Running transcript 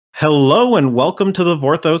Hello and welcome to the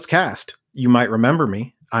Vorthos cast. You might remember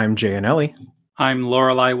me. I'm Jay and Ellie. I'm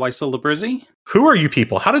Loreley Weissel-Labrizzi. Who are you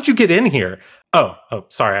people? How did you get in here? Oh,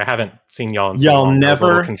 sorry. I haven't seen y'all in so Y'all long.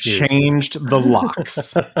 never changed the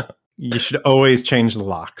locks. You should always change the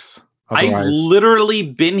locks. Otherwise... I've literally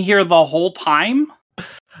been here the whole time.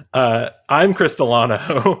 I'm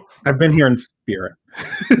Crystalano. I've been here in spirit.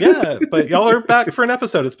 Yeah, but y'all are back for an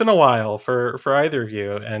episode. It's been a while for either of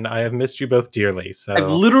you, and I have missed you both dearly. So I've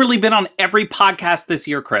literally been on every podcast this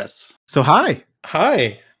year, Chris. So hi. How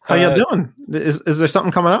you doing? Is there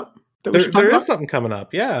something coming up? There is something coming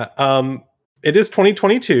up. Yeah. It is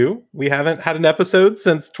 2022. We haven't had an episode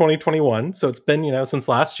since 2021, so it's been since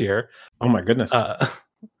last year. Oh my goodness.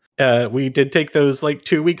 We did take those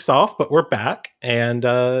 2 weeks off, but we're back, and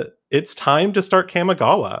it's time to start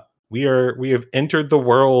Kamigawa. We have entered the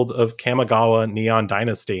world of Kamigawa Neon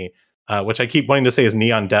Dynasty, which I keep wanting to say is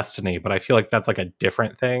Neon Destiny, but I feel like that's a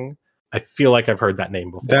different thing. I feel like I've heard that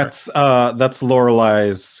name before. That's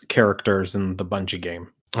Loreley's characters in the Bungie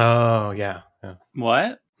game. Oh yeah.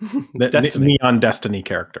 What? Neon Destiny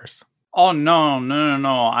characters. Oh no!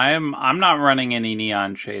 I'm not running any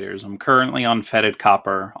neon shaders. I'm currently on Fetid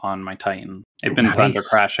Copper on my Titan. I've been thunder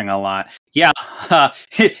crashing a lot. Yeah.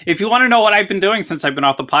 If you want to know what I've been doing since I've been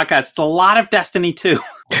off the podcast, it's a lot of Destiny 2.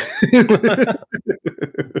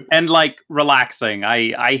 And relaxing.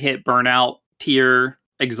 I hit burnout tier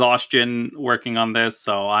exhaustion working on this,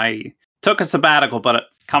 so I took a sabbatical, but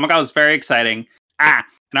Kamigawa was very exciting. And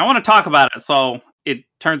I want to talk about it, so it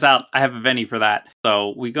turns out I have a venue for that.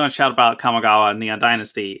 So we're going to shout about Kamigawa Neon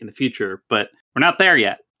Dynasty in the future, but we're not there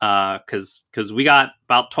yet because we got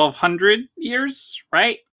about 1,200 years,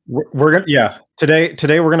 right?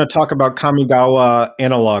 Today we're going to talk about Kamigawa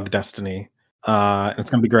Analog Destiny. It's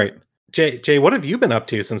going to be great. Jay, what have you been up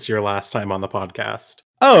to since your last time on the podcast?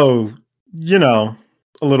 Oh, a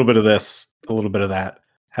little bit of this, a little bit of that.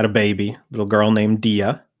 Had a baby, little girl named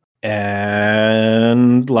Dia,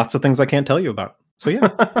 and lots of things I can't tell you about. So yeah.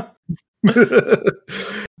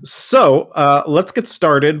 So let's get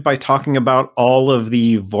started by talking about all of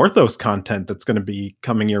the Vorthos content that's going to be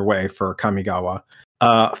coming your way for Kamigawa.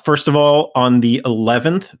 First of all, on the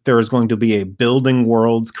 11th, there is going to be a Building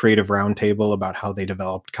Worlds Creative Roundtable about how they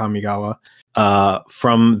developed Kamigawa.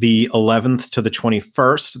 From the 11th to the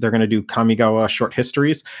 21st, they're going to do Kamigawa short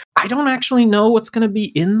histories. I don't actually know what's going to be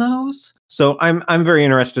in those, so I'm very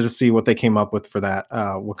interested to see what they came up with for that.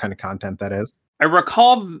 What kind of content that is. I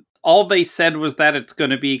recall all they said was that it's going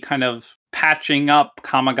to be kind of patching up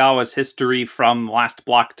Kamigawa's history from last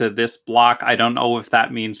block to this block. I don't know if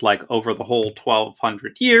that means over the whole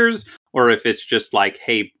 1,200 years, or if it's just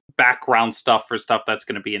hey, background stuff for stuff that's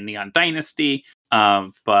going to be in Neon Dynasty.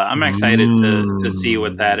 But I'm excited to see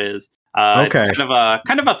what that is. Okay. It's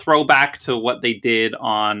kind of a throwback to what they did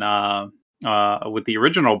on with the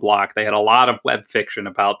original block. They had a lot of web fiction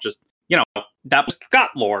about just that was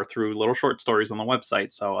got lore through little short stories on the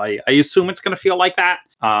website. So I assume it's going to feel like that.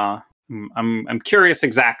 I'm curious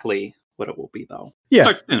exactly what it will be though. Yeah.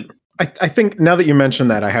 Start soon. I think now that you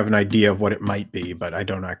mentioned that, I have an idea of what it might be, but I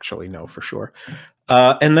don't actually know for sure.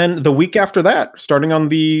 And then the week after that, starting on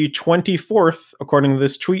the 24th, according to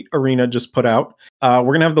this tweet Arena just put out, we're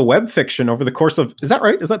going to have the web fiction over the course of, is that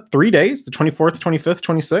right? Is that 3 days? The 24th, 25th,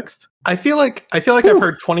 26th? I feel like I've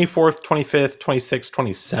heard 24th, 25th, 26th,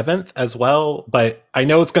 27th as well, but I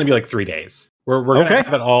know it's going to be 3 days. We're going to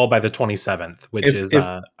have it all by the 27th, which is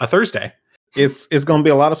a Thursday. It's going to be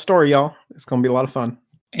a lot of story, y'all. It's going to be a lot of fun.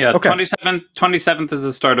 Yeah, okay. 27th is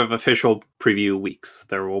the start of official preview weeks.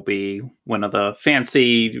 There will be one of the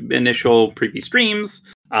fancy initial preview streams.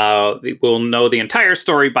 We'll know the entire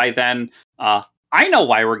story by then. I know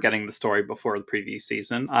why we're getting the story before the preview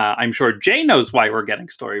season. I'm sure Jay knows why we're getting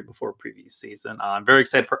story before preview season. I'm very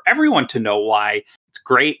excited for everyone to know why. It's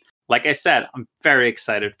great. Like I said, I'm very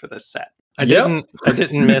excited for this set. I didn't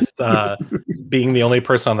miss being the only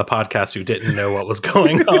person on the podcast who didn't know what was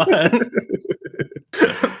going on.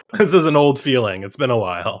 This is an old feeling. It's been a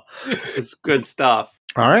while. It's good stuff.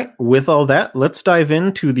 All right. With all that, let's dive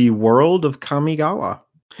into the world of Kamigawa.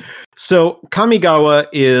 So Kamigawa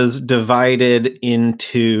is divided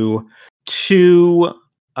into two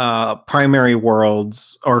primary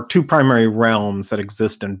worlds, or two primary realms that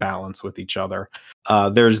exist in balance with each other.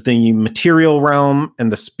 There's the material realm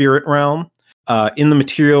and the spirit realm. In the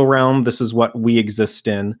material realm, this is what we exist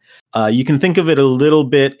in. You can think of it a little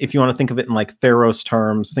bit, if you want to think of it in Theros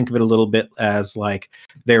terms, think of it a little bit as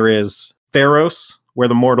there is Theros, where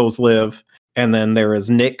the mortals live, and then there is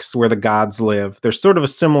Nyx, where the gods live. There's sort of a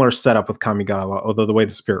similar setup with Kamigawa, although the way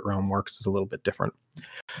the spirit realm works is a little bit different.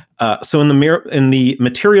 So in the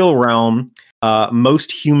material realm,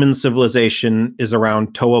 Most human civilization is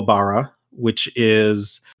around Toabara, which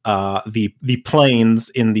is the plains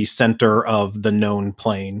in the center of the known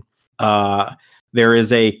plane. There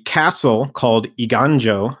is a castle called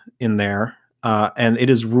Iganjo in there, and it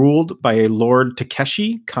is ruled by a Lord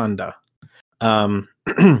Takeshi Kanda.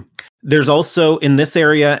 There's also in this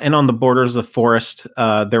area and on the borders of forest,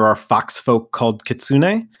 there are fox folk called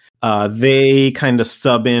Kitsune. They kind of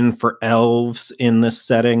sub in for elves in this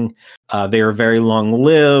setting. They are very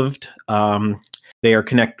long-lived. They are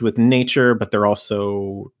connected with nature, but they're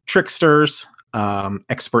also tricksters,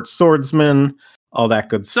 expert swordsmen, all that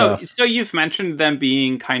good stuff. So you've mentioned them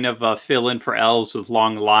being kind of a fill-in for elves with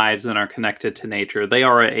long lives and are connected to nature. They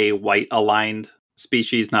are a white-aligned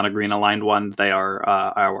species, not a green-aligned one. They are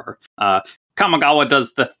our... Kamigawa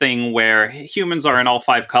does the thing where humans are in all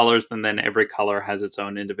 5 colors, and then every color has its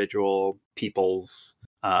own individual peoples.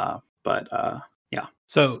 Yeah.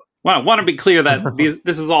 So want to be clear that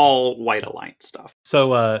this is all white-aligned stuff.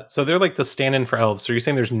 So they're like the stand-in for elves. So you're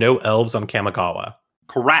saying there's no elves on Kamigawa?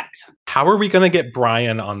 Correct. How are we going to get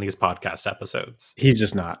Brian on these podcast episodes? He's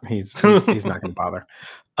just not. He's not going to bother.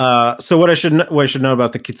 So what I should know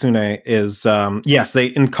about the Kitsune is, yes, they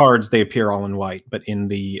in cards they appear all in white, but in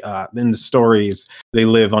the stories they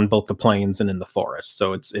live on both the plains and in the forest.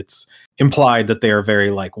 So it's implied that they are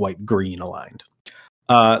very like white-green aligned.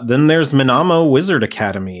 Then there's Minamo Wizard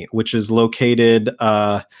Academy, which is located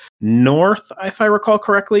north, if I recall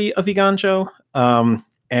correctly, of Iganjo.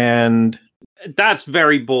 And that's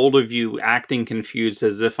very bold of you, acting confused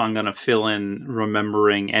as if I'm going to fill in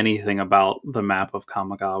remembering anything about the map of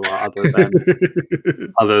Kamigawa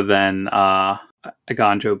other than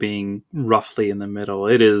Iganjo being roughly in the middle.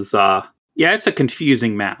 It is, it's a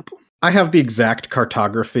confusing map. I have the exact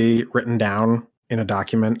cartography written down in a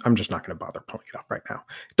document. I'm just not going to bother pulling it up right now.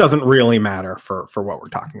 It doesn't really matter for what we're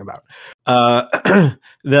talking about.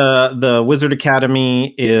 The Wizard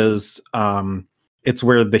Academy is it's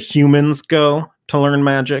where the humans go to learn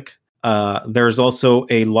magic. There's also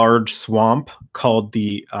a large swamp called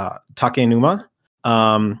the Takenuma.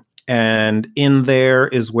 And in there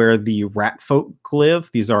is where the rat folk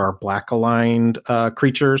live. These are our black aligned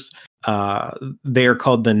creatures. They are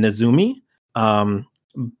called the Nezumi.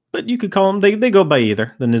 But you could call them, they go by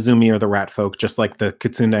either the Nezumi or the rat folk, just like the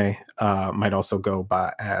Kitsune might also go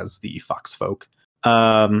by as the fox folk.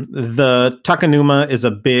 The Takenuma is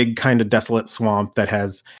a big kind of desolate swamp that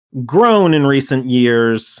has grown in recent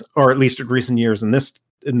years, or at least in recent years in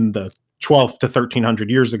the 12 to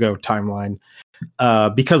 1300 years ago timeline,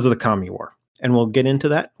 because of the Kami War. And we'll get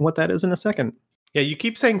into what that is in a second. Yeah, you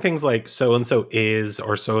keep saying things like so-and-so is,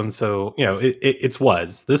 or so-and-so, it's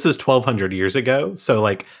was. This is 1200 years ago. So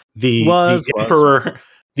like the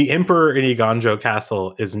emperor in Iganjo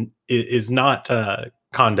Castle is not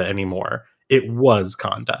Kanda anymore. It was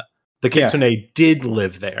Kanda. The Kitsune did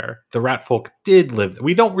live there. The rat folk did live there.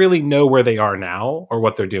 We don't really know where they are now or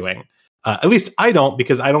what they're doing. At least I don't,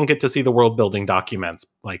 because I don't get to see the world building documents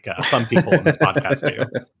like some people in this podcast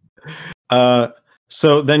do.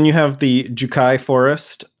 So then you have the Jukai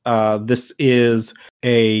Forest. This is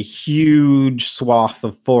a huge swath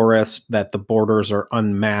of forest that the borders are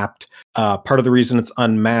unmapped. Part of the reason it's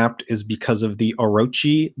unmapped is because of the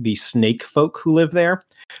Orochi, the snake folk who live there.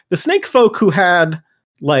 The snake folk who had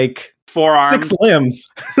like 4 arms, 6 limbs.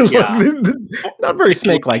 Yeah. Not very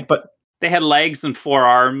snake-like, but they had legs and 4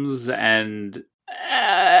 arms, and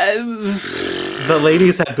the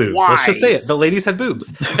ladies had boobs. Why? Let's just say it. The ladies had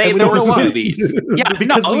boobs. There were boobies. Yeah,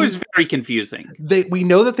 because it was very confusing. We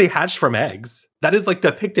know that they hatched from eggs. That is like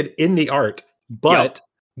depicted in the art, but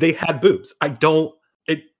they had boobs.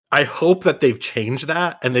 I hope that they've changed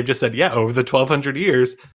that and they've just said, over the 1200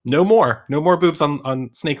 years, no more boobs on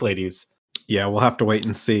snake ladies. Yeah, we'll have to wait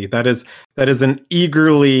and see. That is an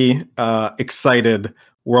eagerly excited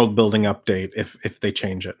world building update if they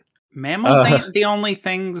change it. Mammals ain't the only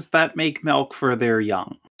things that make milk for their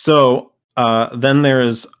young. So then there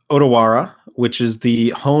is Odawara, which is the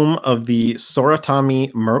home of the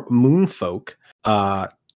Soratami moonfolk.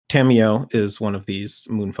 Tamio is one of these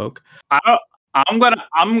moonfolk.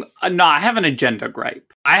 I have an agenda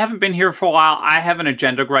gripe. I haven't been here for a while. I have an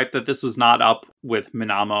agenda gripe that this was not up with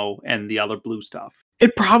Minamo and the other blue stuff.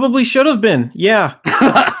 It probably should have been. Yeah.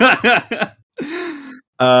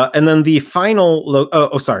 And then the final,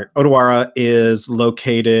 Odawara is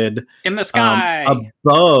located in the sky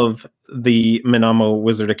above the Minamo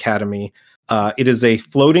Wizard Academy. It is a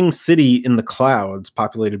floating city in the clouds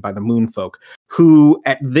populated by the moonfolk, who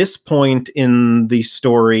at this point in the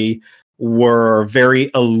story were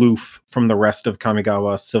very aloof from the rest of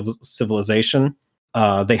Kamigawa civilization.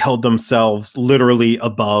 They held themselves literally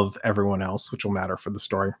above everyone else, which will matter for the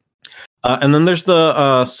story. And then there's the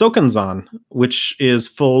Sokenzan, which is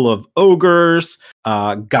full of ogres,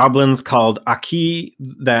 goblins called Aki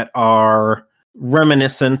that are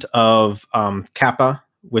reminiscent of Kappa,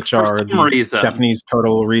 which are these Japanese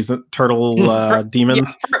turtle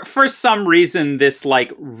demons. Yeah, for some reason, this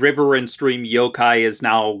like river and stream yokai is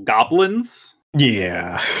now goblins.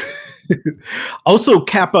 Yeah. Also,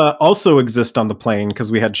 Kappa also exist on the plane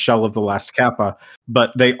because we had Shell of the Last Kappa,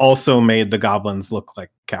 but they also made the goblins look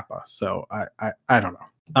like Kappa. So I don't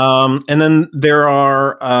know. And then there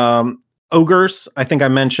are ogres, I think I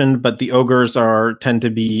mentioned, but the ogres tend to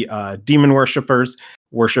be demon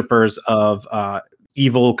worshippers of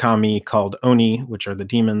evil kami called Oni, which are the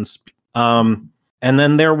demons. And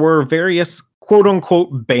then there were various quote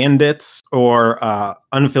unquote bandits or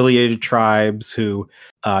unaffiliated tribes who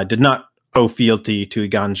did not owe fealty to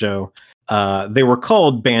Iganjo. They were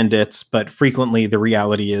called bandits, but frequently the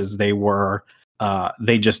reality is they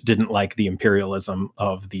just didn't like the imperialism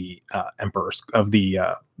of the emperors of the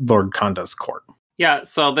Lord Kanda's court. Yeah,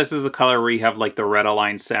 so this is the color where you have like the red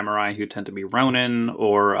aligned samurai who tend to be Ronin,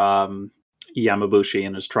 or Yamabushi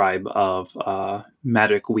and his tribe of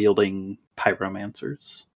magic wielding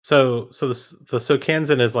pyromancers. So the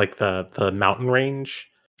Sokenzan is like the mountain range.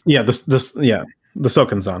 Yeah, the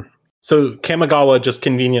Sokenzan. So Kamigawa just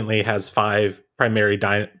conveniently has 5 primary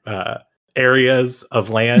areas of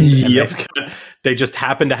land. Yep. And they just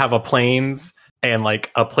happen to have a plains and like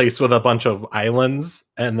a place with a bunch of islands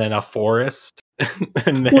and then a forest.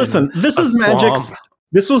 And then listen, this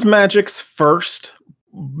was Magic's first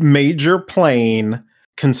major plane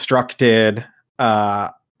constructed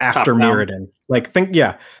after Mirrodin.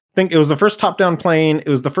 Think it was the first top-down plane. It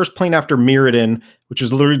was the first plane after Mirrodin, which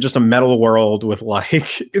is literally just a metal world with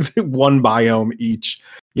like one biome each.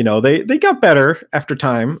 You know, they got better after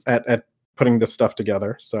time at putting this stuff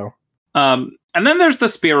together. So, and then there's the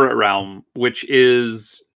spirit realm, which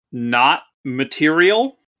is not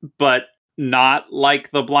material, but not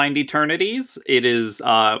like the Blind Eternities. It is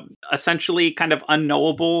essentially kind of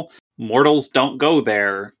unknowable. Mortals don't go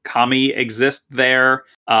there. Kami exist there.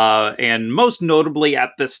 And most notably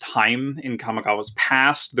at this time in Kamigawa's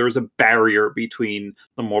past, there's a barrier between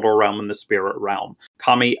the mortal realm and the spirit realm.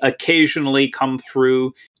 Kami occasionally come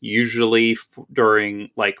through, usually during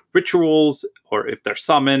like rituals, or if they're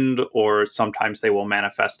summoned, or sometimes they will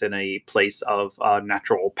manifest in a place of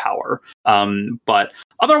natural power. But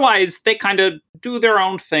otherwise, they kind of do their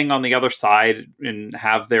own thing on the other side and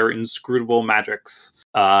have their inscrutable magics.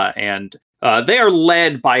 And they are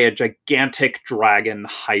led by a gigantic dragon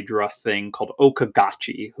hydra thing called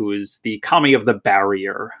Okagachi, who is the kami of the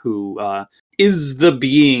barrier, who is the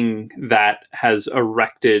being that has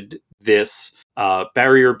erected this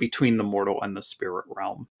barrier between the mortal and the spirit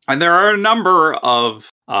realm. And there are a number of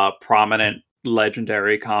prominent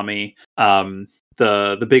legendary kami.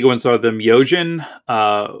 The big ones are the Myojin,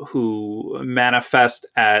 who manifest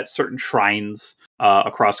at certain shrines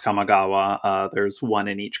across Kamigawa. There's one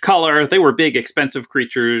in each color. They were big, expensive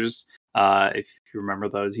creatures. If you remember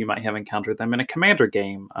those, you might have encountered them in a commander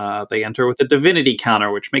game. They enter with a divinity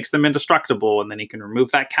counter, which makes them indestructible, and then you can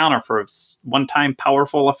remove that counter for a one-time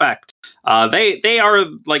powerful effect. They are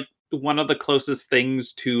like one of the closest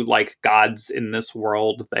things to like gods in this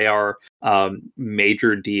world. They are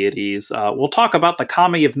major deities. We'll talk about the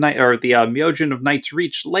Kami of Night, or the Myojin of Night's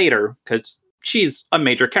Reach later, because she's a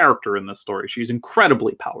major character in this story. She's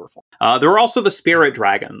incredibly powerful. There are also the spirit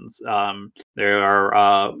dragons. There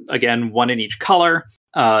are, again, one in each color.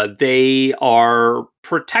 They are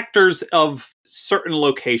protectors of certain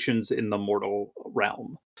locations in the mortal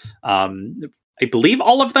realm. I believe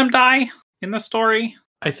all of them die in the story.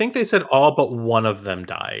 I think they said all but one of them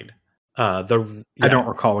died. I don't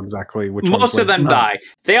recall exactly which most of them die.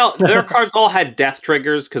 Their cards all had death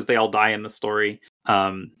triggers because they all die in the story.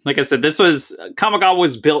 Like I said, Kamigawa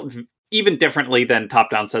was built even differently than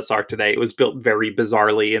top-down sets are today. It was built very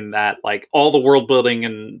bizarrely in that like all the world building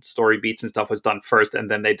and story beats and stuff was done first,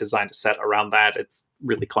 and then they designed a set around that. It's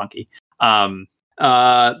really clunky. Then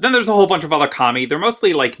there's a whole bunch of other kami. They're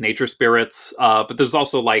mostly like nature spirits, but there's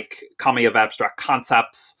also like kami of abstract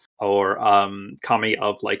concepts, or kami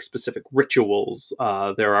of like specific rituals.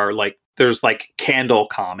 There's like candle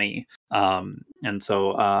kami, and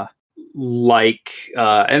so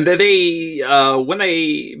and they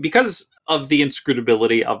because of the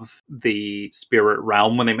inscrutability of the spirit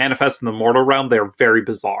realm, when they manifest in the mortal realm, they're very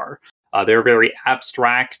bizarre. They're very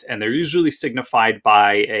abstract, and they're usually signified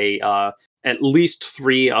by at least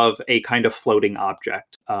 3 of a kind of floating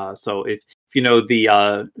object. So if if you know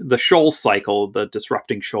the shoal cycle, the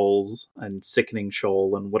disrupting shoals and sickening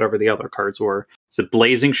shoal and whatever the other cards were. Is it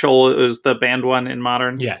Blazing Shoal is the banned one in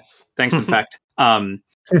Modern? Yes. Thanks, in fact.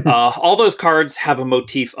 All those cards have a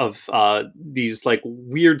motif of these like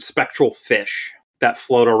weird spectral fish that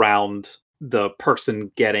float around the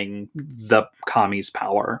person getting the kami's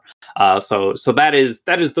power. So that is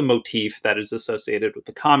the motif that is associated with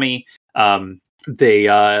the kami. They,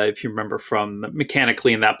 if you remember from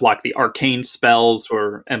mechanically in that block, the arcane spells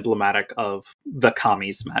were emblematic of the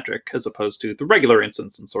kami's magic, as opposed to the regular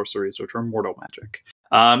instants and sorceries, which are mortal magic.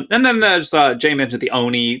 And then there's, Jay mentioned the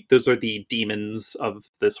Oni. Those are the demons of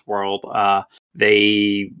this world.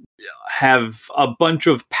 They have a bunch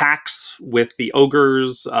of pacts with the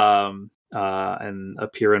ogres, and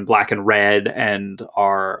appear in black and red, and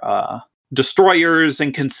are destroyers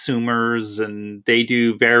and consumers, and they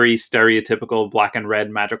do very stereotypical black and red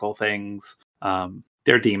magical things.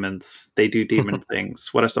 They're demons. They do demon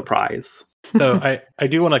things. What a surprise. So I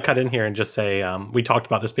do want to cut in here and just say, we talked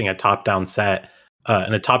about this being a top-down set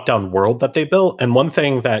and a top-down world that they built. And one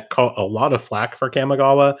thing that caught a lot of flack for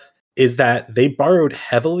Kamigawa is that they borrowed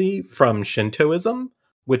heavily from Shintoism,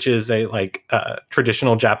 which is a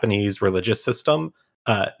traditional Japanese religious system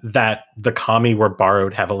that the kami were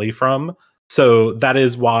borrowed heavily from. So that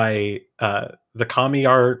is why the kami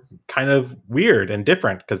are kind of weird and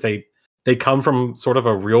different, because they come from sort of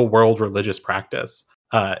a real world religious practice.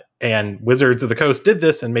 And Wizards of the Coast did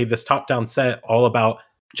this and made this top-down set all about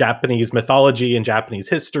Japanese mythology and Japanese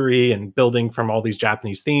history and building from all these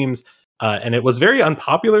Japanese themes. And it was very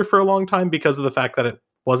unpopular for a long time because of the fact that it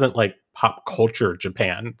wasn't like pop culture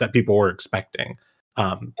Japan that people were expecting.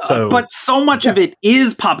 But so much of it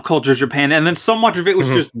is pop culture Japan, and then so much of it was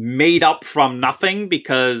just made up from nothing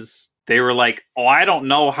because they were like, oh, I don't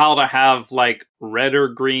know how to have like red or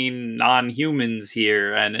green non-humans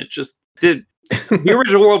here, and it just did. The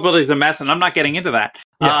original world building is a mess, and I'm not getting into that.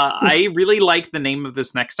 Yeah. I really like the name of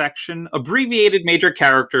this next section: abbreviated major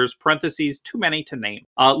characters (parentheses too many to name).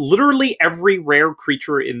 Literally every rare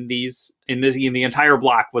creature in the entire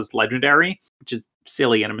block was legendary, which is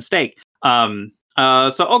silly and a mistake.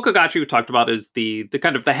 So Okagachi, we talked about, is the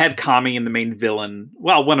kind of the head kami and the main villain.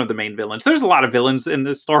 Well, one of the main villains. There's a lot of villains in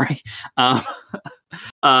this story.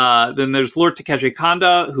 Then there's Lord Takeshi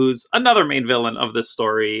Kanda, who's another main villain of this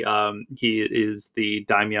story. He is the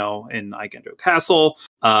daimyo in Aigendo Castle.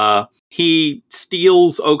 He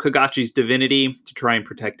steals Okagachi's divinity to try and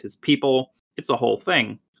protect his people. It's a whole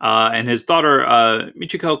thing. And his daughter,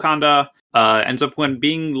 Michiko Kanda, ends up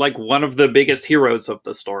being like one of the biggest heroes of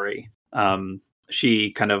the story.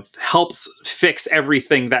 She kind of helps fix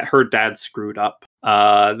everything that her dad screwed up.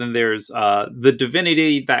 Then there's the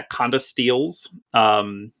divinity that Kanda steals.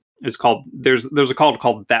 Is called there's a card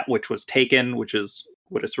called That Which Was Taken, which is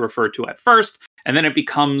what it's referred to at first, and then it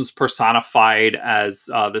becomes personified as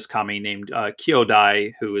this kami named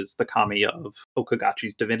Kyodai, who is the kami of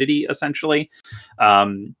Okagachi's divinity, essentially.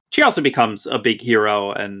 She also becomes a big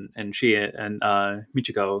hero, and she and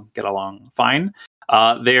Michiko get along fine.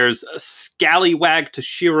 There's Scallywag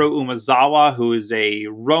Toshiro Umezawa, who is a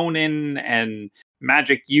ronin and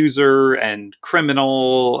magic user and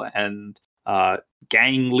criminal and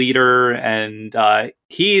gang leader, and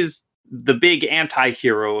he's the big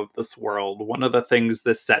anti-hero of this world. One of the things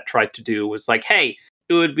this set tried to do was like, hey,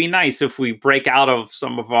 it would be nice if we break out of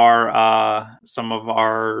some of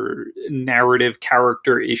our narrative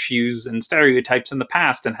character issues and stereotypes in the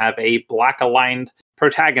past and have a black-aligned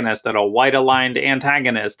protagonist and a white-aligned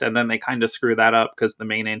antagonist, and then they kind of screw that up because the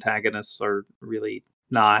main antagonists are really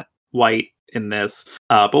not white in this.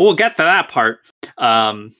 But we'll get to that part.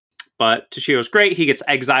 But Toshiro's great. He gets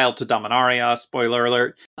exiled to Dominaria, spoiler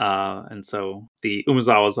alert. And so the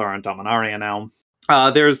Umezawas are on Dominaria now.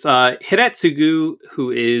 There's Hiretsugu, who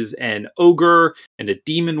is an ogre and a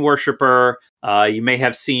demon worshiper. You may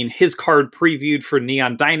have seen his card previewed for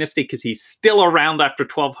Neon Dynasty because he's still around after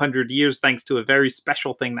 1,200 years, thanks to a very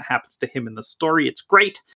special thing that happens to him in the story. It's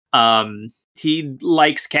great. He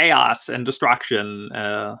likes chaos and destruction.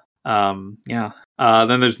 Then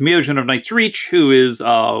there's Myojin of Night's Reach, who is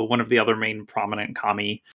one of the other main prominent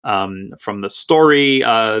kami from the story.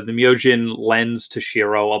 The Myojin lends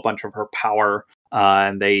Toshiro a bunch of her power,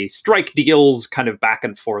 and they strike deals kind of back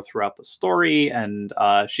and forth throughout the story. And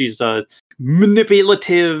she's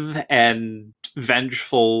manipulative and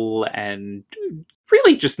vengeful and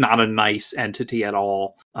really just not a nice entity at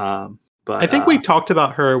all. But I think we talked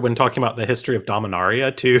about her when talking about the history of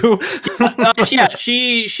Dominaria too. Yeah,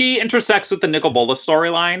 she intersects with the Nicol Bolas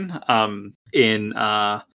storyline in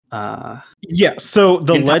Yeah, so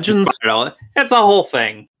the in Time Legends Spiral. It's a whole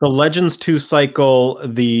thing. the Legends 2 cycle,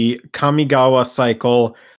 the Kamigawa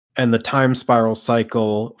cycle, and the Time Spiral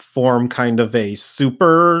cycle form kind of a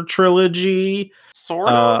super trilogy. Sort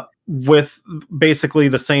of. With basically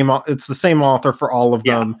it's the same author for all of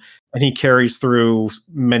them, and he carries through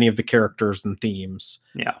many of the characters and themes.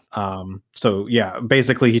 Yeah. So yeah,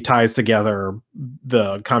 basically he ties together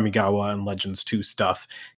the Kamigawa and Legends 2 stuff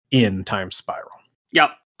in Time Spiral.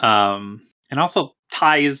 Yep. And also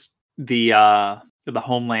ties the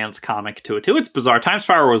Homelands comic to it too. It's bizarre. Time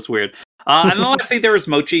Spiral was weird. And then lastly, there was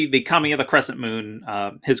Mochi, the Kami of the Crescent Moon.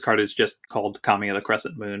 His card is just called Kami of the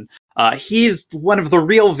Crescent Moon. He's one of the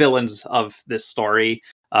real villains of this story.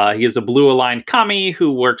 He is a blue-aligned Kami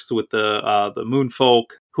who works with the Moon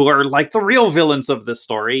Folk, who are like the real villains of this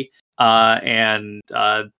story. For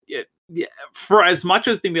as much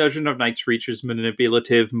as the Illusion of Night's Reach is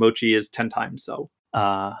manipulative, Mochi is 10 times so.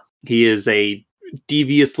 He is a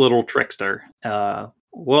devious little trickster,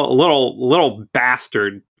 little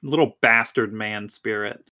bastard man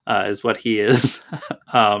spirit is what he is.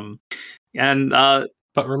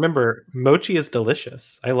 But remember, mochi is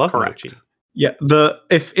delicious. I love correct. mochi. Yeah,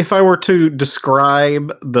 if I were to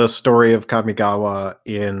describe the story of Kamigawa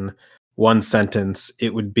in one sentence,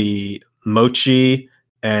 it would be Mochi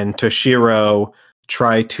and Toshiro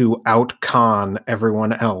try to out-con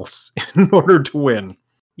everyone else in order to win.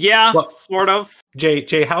 Yeah, well, sort of.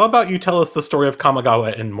 Jay, how about you tell us the story of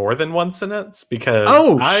Kamigawa in more than one sentence? Because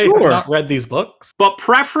I have not read these books. But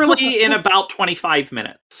preferably in about 25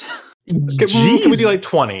 minutes. Can we do like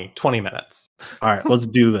 20 minutes? All right, let's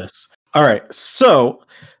do this. All right, so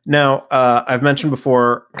now I've mentioned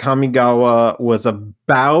before, Kamigawa was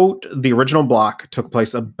the original block took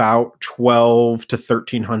place about 12 to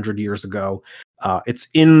 1300 years ago. It's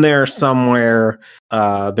in there somewhere.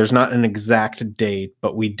 There's not an exact date,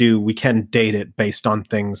 but we can date it based on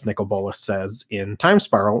things Nicol Bolas says in Time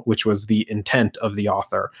Spiral, which was the intent of the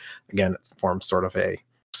author. Again, it forms sort of a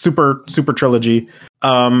super trilogy.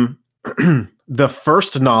 The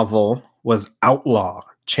first novel was Outlaw,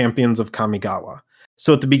 Champions of Kamigawa.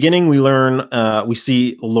 So at the beginning, we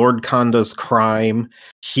see Lord Kanda's crime.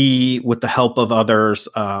 He, with the help of others,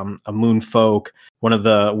 a moon folk, one of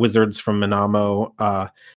the wizards from Minamo,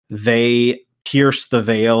 they pierce the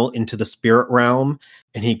veil into the spirit realm,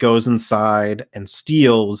 and he goes inside and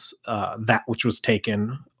steals that which was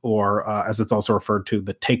taken, or as it's also referred to,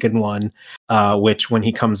 the taken one, which when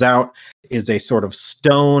he comes out is a sort of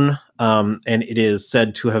stone, and it is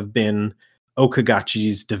said to have been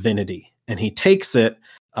Okagachi's divinity. And he takes it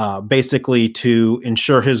basically to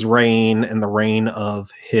ensure his reign and the reign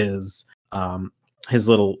of his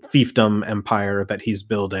little fiefdom empire that he's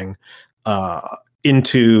building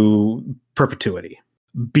into perpetuity.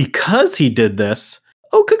 Because he did this,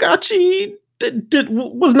 Okagachi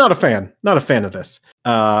was not a fan of this.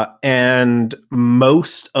 And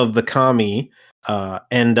most of the kami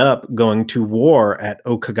end up going to war at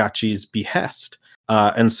Okagachi's behest.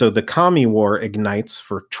 And so the Kami War ignites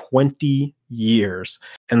for 20 years.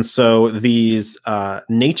 And so these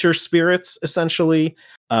nature spirits, essentially,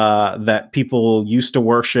 that people used to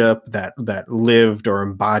worship, that lived or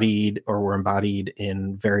were embodied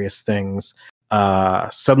in various things,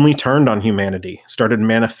 suddenly turned on humanity, started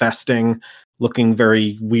manifesting, looking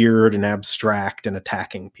very weird and abstract and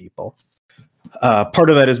attacking people. Part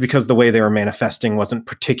of that is because the way they were manifesting wasn't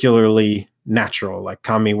particularly natural. Like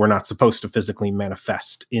kami were not supposed to physically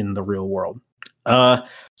manifest in the real world.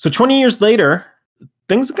 So 20 years later,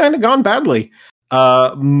 things have kind of gone badly.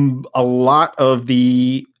 A lot of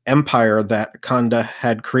the empire that Kanda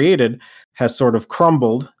had created has sort of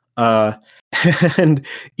crumbled. And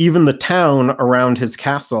even the town around his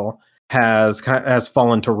castle has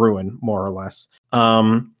fallen to ruin, more or less.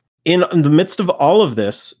 In the midst of all of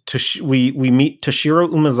this, we meet Toshiro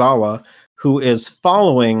Umezawa, who is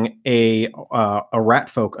following a rat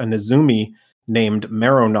folk, a Nezumi named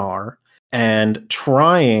Meronar, and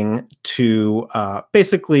trying to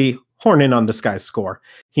basically horn in on this guy's score.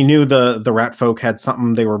 He knew the rat folk had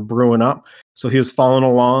something they were brewing up, so he was following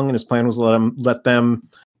along, and his plan was let them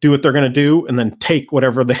do what they're going to do, and then take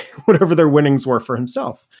whatever their winnings were for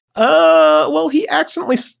himself. Well, he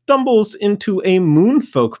accidentally stumbles into a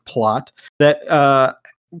moonfolk plot that,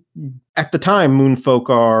 at the time, moonfolk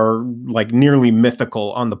are like nearly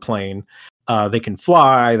mythical on the plane. They can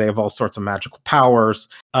fly, they have all sorts of magical powers,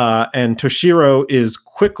 and Toshiro is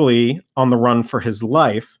quickly on the run for his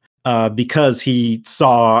life because he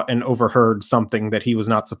saw and overheard something that he was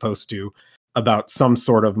not supposed to about some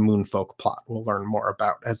sort of moonfolk plot. We'll learn more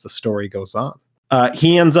about as the story goes on.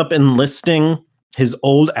 He ends up enlisting his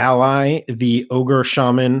old ally, the ogre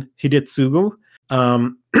shaman Hidetsugu.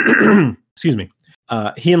 Excuse me.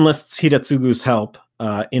 He enlists Hidetsugu's help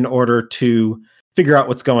in order to figure out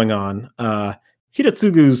what's going on.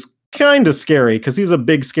 Hidetsugu's kind of scary because he's a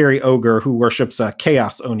big, scary ogre who worships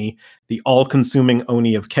Chaos Oni, the all-consuming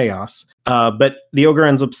Oni of chaos. But the ogre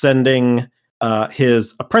ends up sending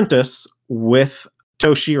his apprentice with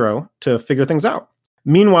Toshiro to figure things out.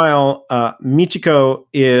 Meanwhile, Michiko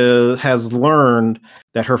has learned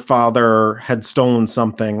that her father had stolen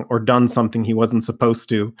something or done something he wasn't supposed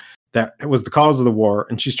to that was the cause of the war,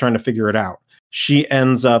 and she's trying to figure it out. She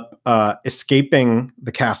ends up escaping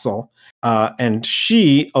the castle, and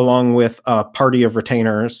she, along with a party of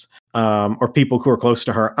retainers or people who are close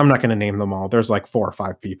to her, I'm not going to name them all. There's like 4 or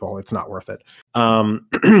 5 people. It's not worth it.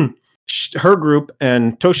 Her group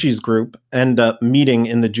and Toshi's group end up meeting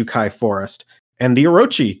in the Jukai forest, and the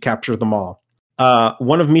Orochi capture them all.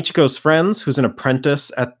 One of Michiko's friends, who's an apprentice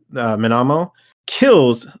at Minamo,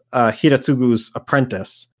 kills Hidetsugu's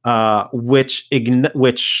apprentice,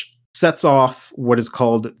 which sets off what is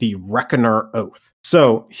called the Reckoner Oath.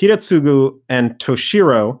 So Hidetsugu and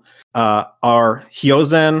Toshiro are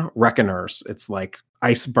Hyozen Reckoners. It's like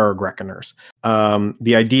iceberg reckoners.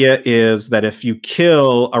 The idea is that if you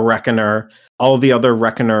kill a reckoner, all the other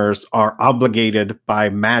reckoners are obligated by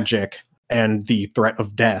magic and the threat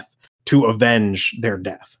of death to avenge their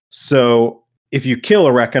death. So if you kill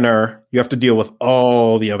a reckoner, you have to deal with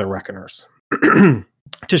all the other reckoners.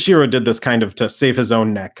 Toshiro did this kind of to save his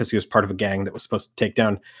own neck because he was part of a gang that was supposed to take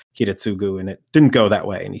down Hidetsugu, and it didn't go that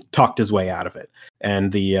way, and he talked his way out of it.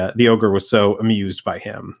 And the ogre was so amused by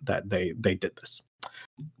him that they did this.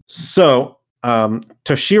 So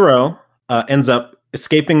Toshiro ends up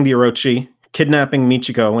escaping the Orochi, kidnapping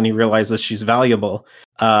Michiko when he realizes she's valuable,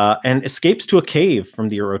 and escapes to a cave from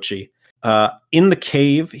the Orochi. In the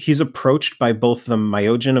cave, he's approached by both the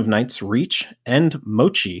Myojin of Night's Reach and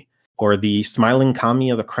Mochi, or the Smiling Kami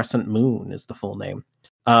of the Crescent Moon is the full name.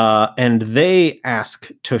 And they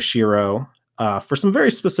ask Toshiro for some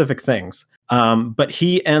very specific things. But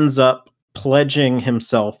he ends up pledging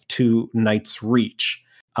himself to Night's Reach,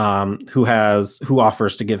 who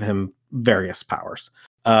offers to give him various powers.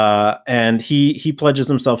 And he pledges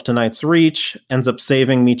himself to Night's Reach, ends up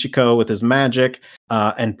saving Michiko with his magic,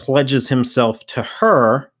 and pledges himself to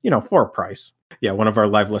her, for a price. Yeah, one of our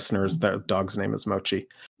live listeners, their dog's name is Mochi.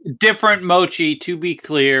 Different Mochi, to be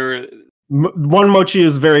clear. One Mochi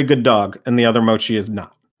is a very good dog, and the other Mochi is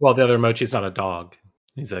not. Well, the other Mochi's not a dog.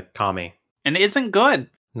 He's a kami. And isn't good.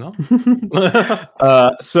 No.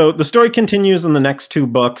 So the story continues in the next 2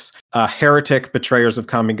 books, Heretic, Betrayers of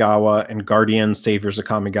Kamigawa, and Guardian, Saviors of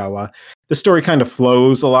Kamigawa. The story kind of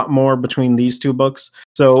flows a lot more between these 2 books.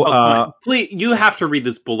 So please, you have to read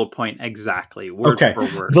this bullet point exactly, word for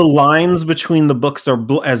word. The lines between the books are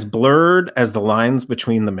as blurred as the lines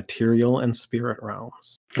between the material and spirit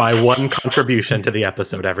realms. My one contribution to the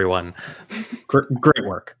episode, everyone. Great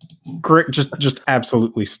work. Great, just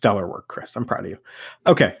absolutely stellar work, Chris. I'm proud of you.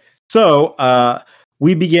 Okay, so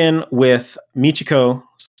we begin with Michiko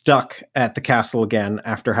stuck at the castle again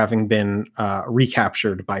after having been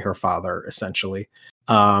recaptured by her father, essentially.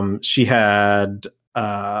 She had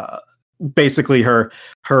basically her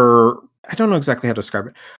I don't know exactly how to describe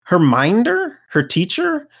it. Her minder, her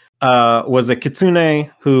teacher, was a kitsune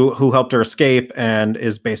who helped her escape and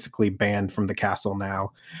is basically banned from the castle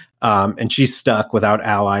now. And she's stuck without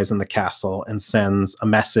allies in the castle and sends a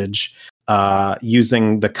message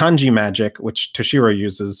using the kanji magic, which Toshiro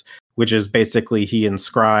uses, which is basically he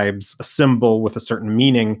inscribes a symbol with a certain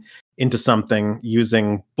meaning into something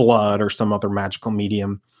using blood or some other magical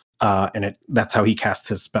medium. And that's how he casts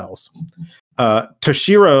his spells.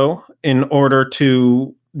 Toshiro, in order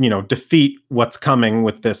to defeat what's coming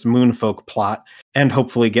with this Moonfolk plot and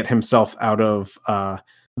hopefully get himself out of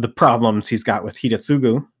the problems he's got with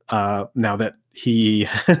Hidetsugu, now that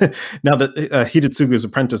Hidetsugu's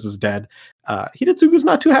apprentice is dead, Hidetsugu's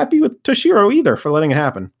not too happy with Toshiro either for letting it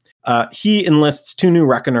happen. He enlists 2 new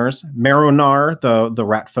reckoners, Meronar, the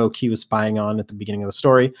rat folk he was spying on at the beginning of the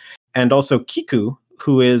story, and also Kiku,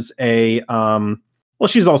 who is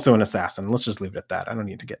she's also an assassin. Let's just leave it at that. I don't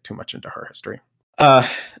need to get too much into her history.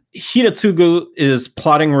 Hidetsugu is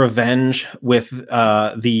plotting revenge with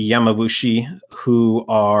the Yamabushi, who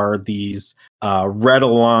are these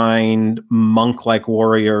red-aligned monk-like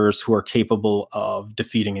warriors who are capable of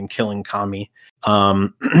defeating and killing Kami.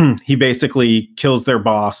 He basically kills their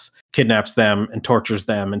boss, kidnaps them, and tortures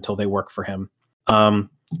them until they work for him.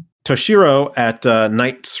 Toshiro, at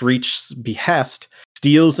Night's Reach's behest,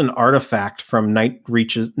 steals an artifact from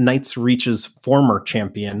Night's Reach's former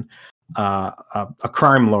champion, a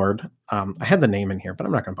crime lord. I had the name in here, but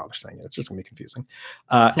I'm not going to bother saying it. It's just going to be confusing.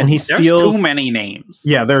 And he steals. There's too many names.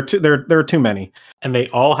 Yeah, there are too many. And they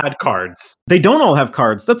all had cards. They don't all have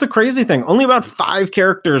cards. That's a crazy thing. Only about 5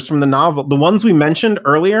 characters from the novel, the ones we mentioned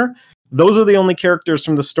earlier, those are the only characters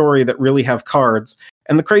from the story that really have cards.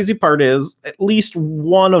 And the crazy part is, at least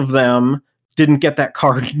one of them didn't get that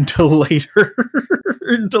card until later,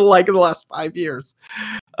 until like the last 5 years.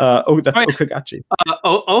 That's Okagachi.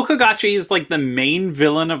 Okagachi is like the main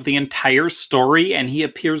villain of the entire story, and he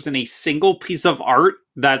appears in a single piece of art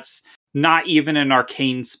that's not even an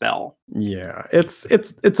arcane spell. Yeah, it's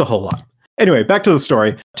a whole lot. Anyway, back to the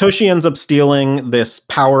story. Toshi ends up stealing this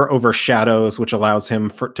power over shadows, which allows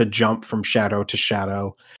him to jump from shadow to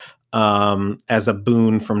shadow as a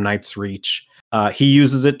boon from Knight's Reach. He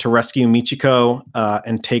uses it to rescue Michiko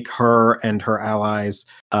and take her and her allies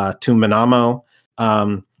to Minamo.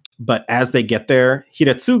 But as they get there,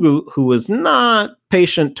 Hidatsugu, who is not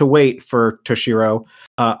patient to wait for Toshiro,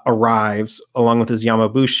 arrives along with his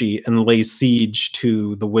Yamabushi and lays siege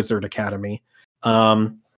to the Wizard Academy.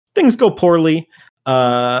 Things go poorly.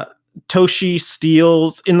 Toshi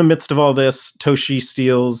steals, in the midst of all this, Toshi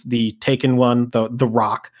steals the Taken One, the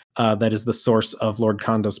rock that is the source of Lord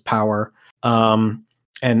Kanda's power,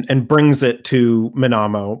 and brings it to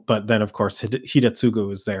Minamo. But then, of course,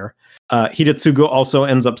 Hidatsugu is there. Hidatsugu also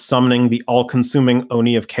ends up summoning the all-consuming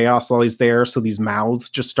Oni of Chaos while he's there, so these mouths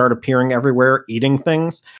just start appearing everywhere, eating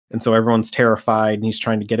things. And so everyone's terrified, and he's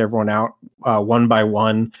trying to get everyone out one by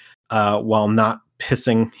one while not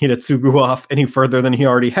pissing Hidatsugu off any further than he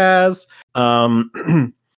already has.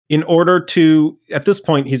 In order to, at this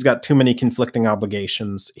point, he's got too many conflicting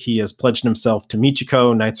obligations. He has pledged himself to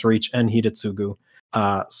Michiko, Knight's Reach, and Hidatsugu.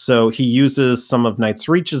 So he uses some of Knight's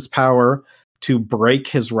Reach's power to break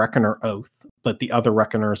his Reckoner oath, but the other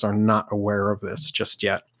Reckoners are not aware of this just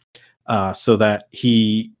yet. So that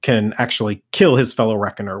he can actually kill his fellow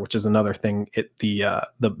Reckoner, which is another thing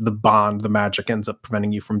the bond, the magic ends up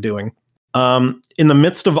preventing you from doing. In the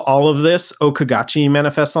midst of all of this, Okagachi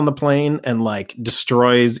manifests on the plane and like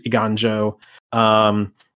destroys Iganjo,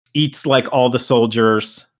 eats like all the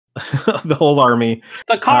soldiers, the whole army. It's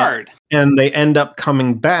the card. And they end up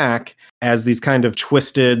coming back as these kind of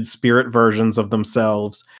twisted spirit versions of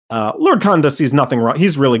themselves. Lord Kanda sees nothing wrong.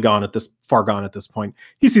 He's really far gone at this point.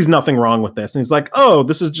 He sees nothing wrong with this. And he's like, oh,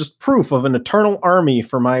 this is just proof of an eternal army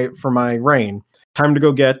for my reign. Time to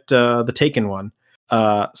go get the Taken One.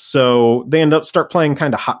 So they start playing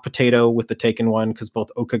kind of hot potato with the Taken One, because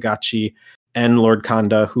both Okagachi and Lord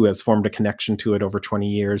Kanda, who has formed a connection to it over 20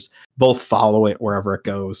 years, both follow it wherever it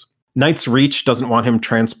goes. Knight's Reach doesn't want him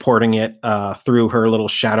transporting it through her little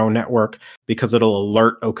shadow network because it'll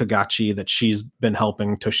alert Okagachi that she's been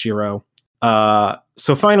helping Toshiro.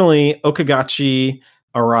 So finally, Okagachi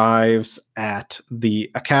arrives at the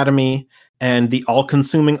academy, and the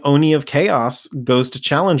all-consuming Oni of Chaos goes to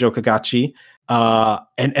challenge Okagachi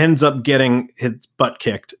and ends up getting his butt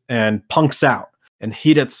kicked and punks out. And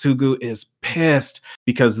Hidatsugu is pissed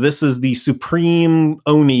because this is the supreme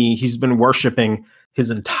Oni he's been worshiping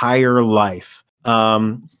his entire life.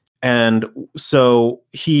 And so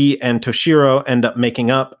he and Toshiro end up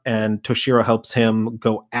making up, and Toshiro helps him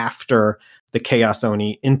go after the Chaos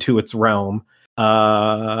Oni into its realm,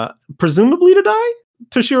 presumably to die.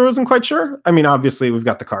 Toshiro isn't quite sure. I mean, obviously we've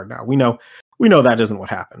got the card now. We know that isn't what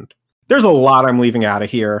happened. There's a lot I'm leaving out of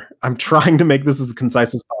here. I'm trying to make this as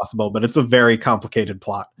concise as possible, but it's a very complicated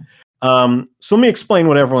plot. So let me explain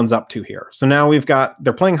what everyone's up to here. So now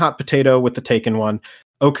they're playing hot potato with the Taken One.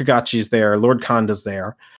 Okagachi's there. Lord Kanda's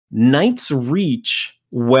there. Knight's Reach,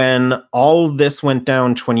 when all this went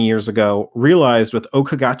down 20 years ago, realized with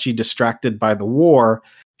Okagachi distracted by the war,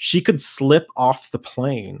 she could slip off the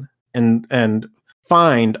plane and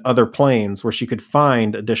find other planes where she could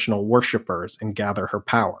find additional worshippers and gather her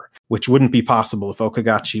power, which wouldn't be possible if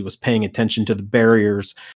Okagachi was paying attention to the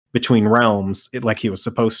barriers between realms like he was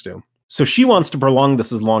supposed to. So she wants to prolong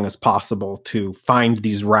this as long as possible to find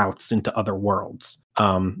these routes into other worlds.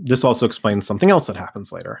 This also explains something else that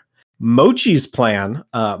happens later. Mochi's plan,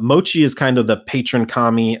 Mochi is kind of the patron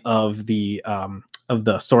kami of the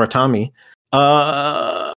Soratami.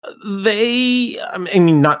 I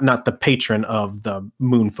mean, not the patron of the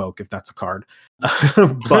Moonfolk, if that's a card,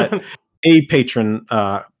 but a patron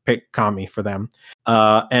kami for them.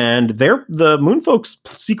 And the Moonfolk's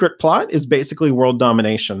secret plot is basically world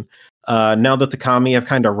domination. Now that the kami have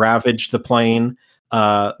kind of ravaged the plane,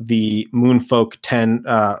 the Moonfolk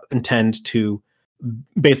intend to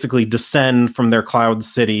basically descend from their cloud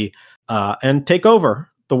city and take over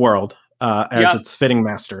the world as its fitting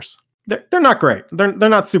masters. They're not great. They're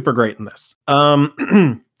not super great in this.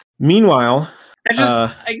 Meanwhile,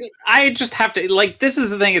 I just have to, like, this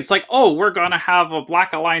is the thing. It's like, oh, we're gonna have a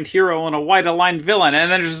black aligned hero and a white aligned villain,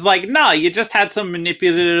 and then it's just like, no, you just had some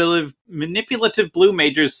manipulative blue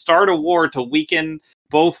mages start a war to weaken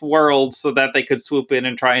both worlds so that they could swoop in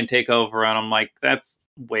and try and take over. And I'm like, that's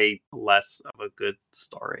way less of a good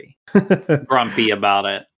story. Grumpy about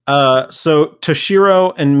it. So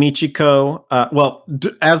Toshiro and Michiko,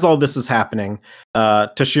 as all this is happening,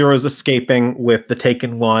 Toshiro's escaping with the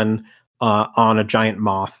Taken One on a giant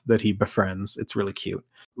moth that he befriends. It's really cute.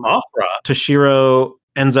 Mothra. Toshiro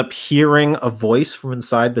ends up hearing a voice from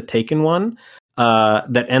inside the Taken One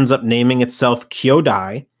that ends up naming itself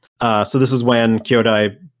Kyodai. So this is when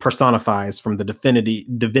Kyodai personifies from the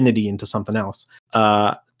divinity into something else.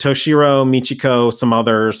 Toshiro, Michiko, some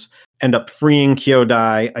others end up freeing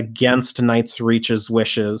Kyodai against Knight's Reach's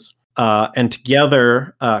wishes. And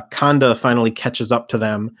together, Kanda finally catches up to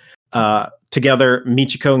them. Together,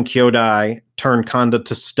 Michiko and Kyodai turn Kanda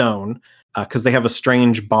to stone because they have a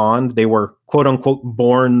strange bond. They were, quote unquote,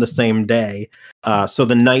 born the same day. So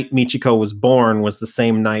the night Michiko was born was the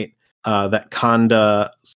same night that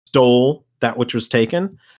Kanda stole that which was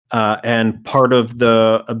taken. And part of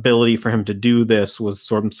the ability for him to do this was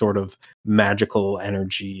some sort of magical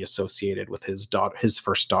energy associated with his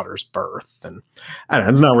first daughter's birth. And I don't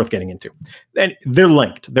know, it's not worth getting into. And they're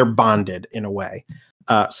linked. They're bonded in a way.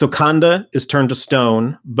 So Kanda is turned to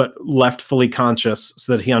stone, but left fully conscious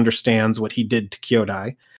so that he understands what he did to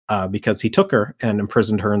Kyodai because he took her and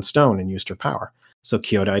imprisoned her in stone and used her power. So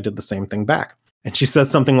Kyodai did the same thing back. And she says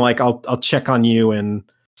something like, I'll check on you in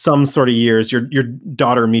some sort of years. Your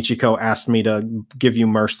daughter Michiko asked me to give you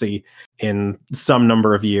mercy in some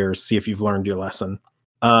number of years, see if you've learned your lesson.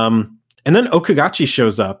 And then Okagachi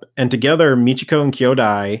shows up, and together Michiko and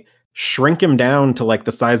Kyodai shrink him down to like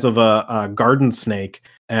the size of a garden snake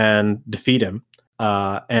and defeat him.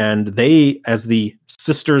 And they, as the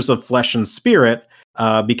Sisters of Flesh and Spirit,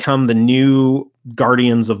 become the new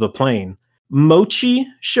guardians of the plane. Mochi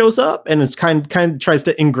shows up and is kind of tries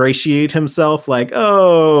to ingratiate himself, like,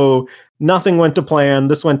 oh, nothing went to plan.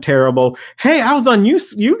 This went terrible. Hey, I was on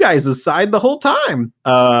you guys' side the whole time.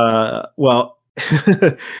 Well,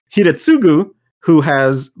 Hiratsugu, who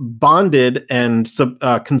has bonded and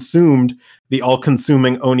consumed the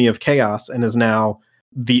all-consuming Oni of Chaos and is now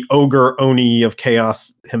the ogre Oni of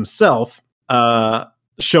Chaos himself,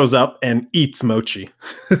 shows up and eats Mochi.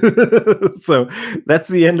 So that's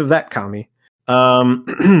the end of that kami.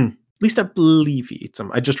 At least I believe he eats him.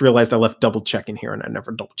 I just realized I left double checking here and I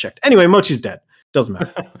never double checked. Anyway, Mochi's dead. Doesn't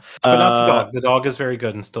matter. But not the dog. The dog is very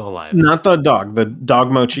good and still alive. Not the dog. The dog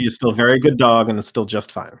Mochi is still a very good dog and is still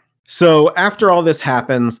just fine. So after all this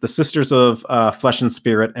happens, the Sisters of Flesh and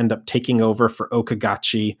Spirit end up taking over for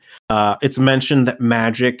Okagachi. It's mentioned that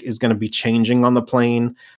magic is going to be changing on the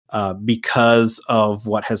plane because of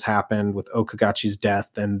what has happened with Okagachi's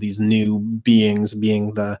death and these new beings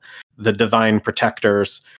being the divine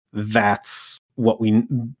protectors. That's what we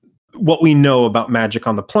know about magic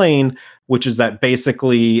on the plane, which is that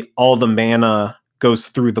basically all the mana goes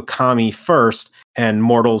through the kami first, and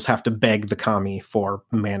mortals have to beg the kami for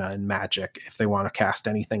mana and magic if they want to cast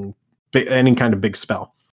any kind of big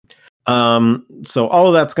spell. So all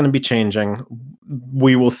of that's going to be changing.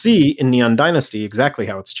 We will see in Neon Dynasty exactly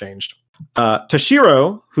how it's changed.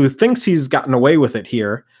 Toshiro, who thinks he's gotten away with it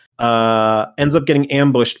here, ends up getting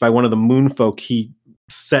ambushed by one of the moonfolk he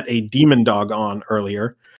set a demon dog on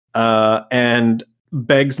earlier, and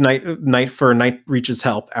begs Night Reach's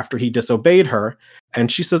help after he disobeyed her. And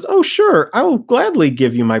she says, oh, sure, I will gladly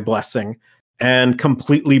give you my blessing, and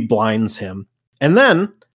completely blinds him. And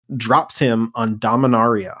then drops him on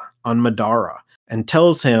Dominaria, on Madara, and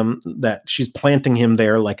tells him that she's planting him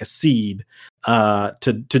there like a seed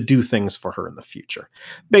to do things for her in the future.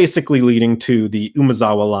 Basically leading to the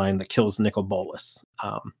Umezawa line that kills Nicol Bolas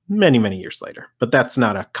many, many years later. But that's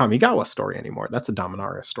not a Kamigawa story anymore. That's a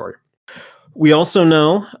Dominaria story. We also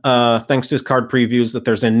know, thanks to his card previews, that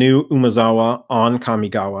there's a new Umezawa on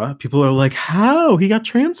Kamigawa. People are like, how? He got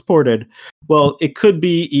transported. Well, it could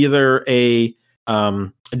be either a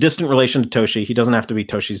distant relation to Toshi. He doesn't have to be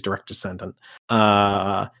Toshi's direct descendant.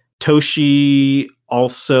 Toshi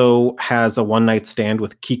also has a one-night stand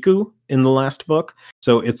with Kiku in the last book.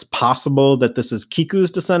 So it's possible that this is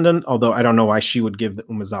Kiku's descendant, although I don't know why she would give the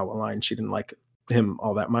Umezawa line. She didn't like him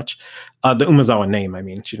all that much. The Umezawa name, I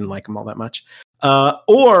mean, she didn't like him all that much.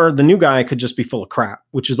 Or the new guy could just be full of crap,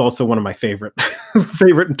 which is also one of my favorite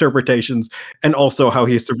interpretations, and also how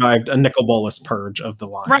he survived a Nicol Bolas purge of the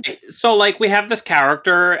line. Right. So like we have this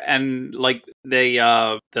character, and like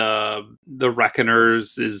the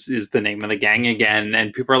Reckoners is the name of the gang again,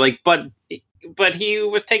 and people are like, but but he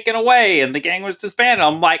was taken away and the gang was disbanded.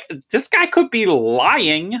 I'm like, this guy could be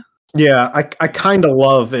lying. Yeah, I kind of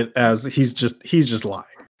love it as he's just lying.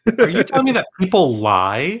 Are you telling me that people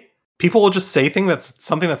lie? People will just say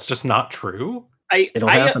something that's just not true? It'll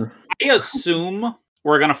happen. I assume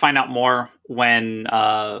we're gonna find out more when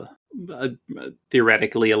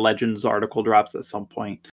theoretically a Legends article drops at some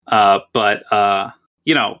point. But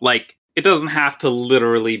like, it doesn't have to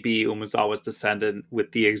literally be Umezawa's descendant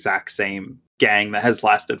with the exact same gang that has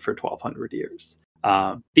lasted for 1,200 years.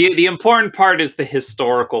 The important part is the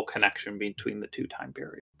historical connection between the two time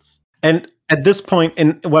periods. And at this point,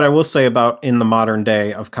 and what I will say about in the modern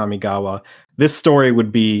day of Kamigawa, this story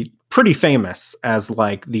would be pretty famous as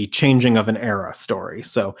like the changing of an era story.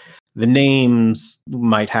 So the names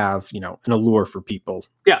might have, an allure for people.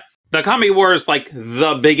 Yeah. The Kami War is like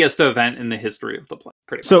the biggest event in the history of the play.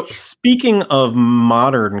 So speaking of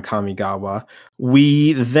modern Kamigawa,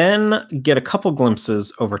 we then get a couple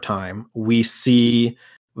glimpses over time. We see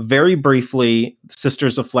very briefly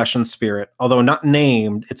Sisters of Flesh and Spirit, although not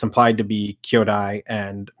named, it's implied to be Kyodai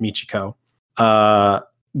and Michiko,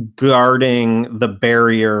 guarding the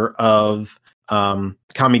barrier of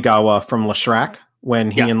Kamigawa from Leshrac.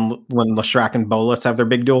 When when Leshrac and Bolas have their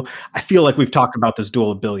big duel. I feel like we've talked about this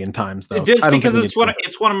duel a billion times, though. Just because it's one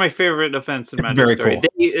of my favorite events in Magic very Story.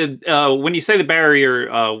 Cool. When you say the barrier,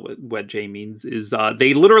 what Jay means is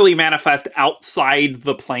they literally manifest outside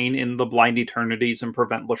the plane in the Blind Eternities and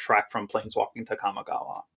prevent Leshrac from planeswalking to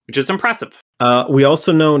Kamigawa, which is impressive. We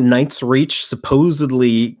also know Knight's Reach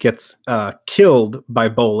supposedly gets killed by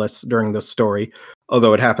Bolas during this story,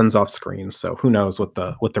 although it happens off screen, so who knows what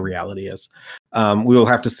the reality is. We will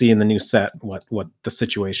have to see in the new set what the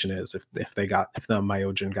situation is, if the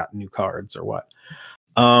Myojin got new cards or what.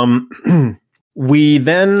 We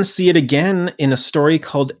then see it again in a story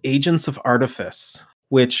called Agents of Artifice,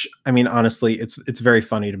 which, I mean, honestly, it's very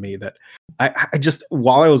funny to me that I just,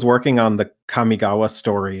 while I was working on the Kamigawa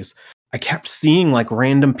stories, I kept seeing like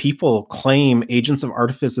random people claim Agents of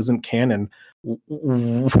Artifice isn't canon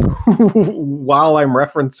while I'm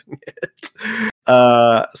referencing it.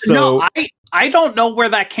 No, I don't know where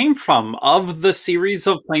that came from. Of the series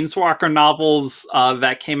of Planeswalker novels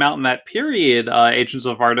that came out in that period, Agents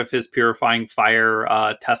of Artifice, Purifying Fire,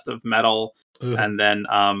 Test of Metal, and then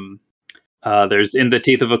there's In the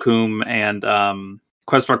Teeth of Akum and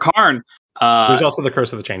Quest for Karn. There's also The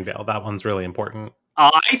Curse of the Chain Veil. That one's really important.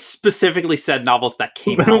 I specifically said novels that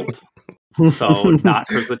came out. So not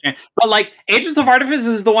Curse of the Chain. But like Agents of Artifice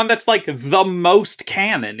is the one that's like the most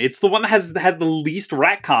canon. It's the one that has had the least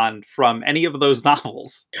retcon from any of those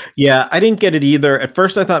novels. Yeah, I didn't get it either. At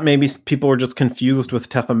first I thought maybe people were just confused with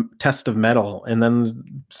Test of Metal, and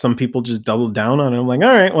then some people just doubled down on it. I'm like,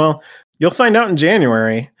 all right, well, you'll find out in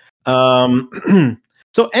January.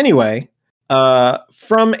 So anyway,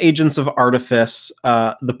 from Agents of Artifice,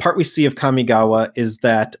 the part we see of Kamigawa is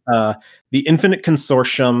that the Infinite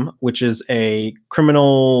Consortium, which is a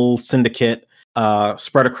criminal syndicate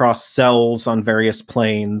spread across cells on various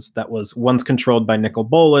planes that was once controlled by Nicol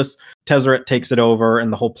Bolas. Tezzeret takes it over,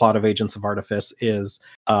 and the whole plot of Agents of Artifice is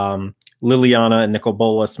Liliana and Nicol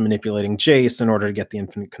Bolas manipulating Jace in order to get the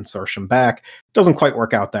Infinite Consortium back. Doesn't quite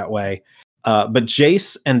work out that way. But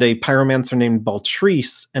Jace and a pyromancer named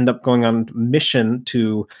Baltrice end up going on a mission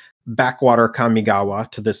to backwater Kamigawa,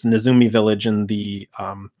 to this Nezumi village in the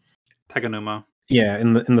Taganuma. Yeah,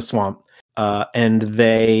 in the swamp. And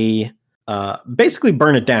they basically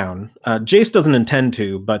burn it down. Jace doesn't intend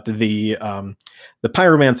to, but the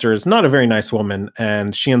pyromancer is not a very nice woman,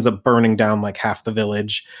 and she ends up burning down like half the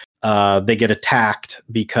village. They get attacked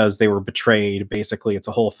because they were betrayed. Basically, it's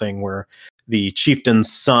a whole thing where the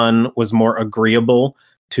chieftain's son was more agreeable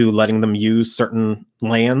to letting them use certain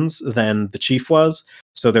lands than the chief was.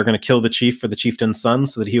 So they're going to kill the chief for the chieftain's son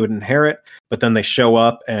so that he would inherit. But then they show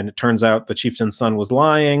up, and it turns out the chieftain's son was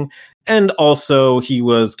lying. And also he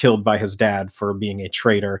was killed by his dad for being a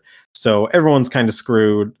traitor. So everyone's kind of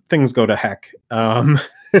screwed. Things go to heck.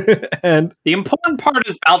 And the important part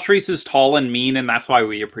is Baltrice is tall and mean, and that's why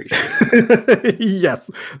we appreciate it. Yes,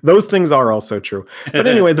 those things are also true. But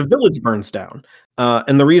anyway, the village burns down.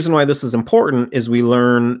 And the reason why this is important is we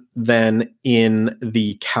learn then in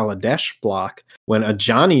the Kaladesh block, when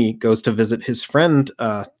Ajani goes to visit his friend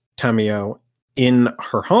Tamio in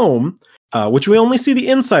her home, which we only see the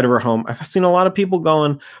inside of her home. I've seen a lot of people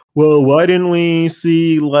going, well, why didn't we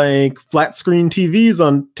see like flat screen TVs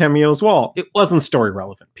on Tamio's wall? It wasn't story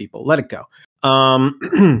relevant, people. Let it go.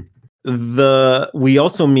 We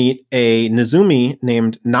also meet a Nezumi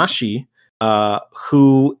named Nashi,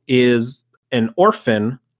 who is an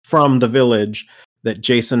orphan from the village that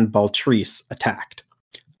Jason Baltrice attacked.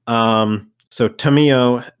 So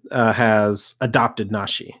Tamio has adopted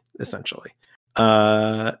Nashi, essentially.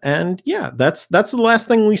 And yeah, that's the last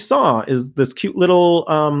thing we saw is this cute little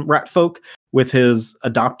rat folk with his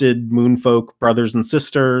adopted moonfolk brothers and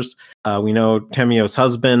sisters. We know Tamio's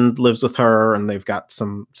husband lives with her, and they've got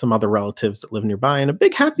some other relatives that live nearby, and a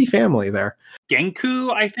big happy family there.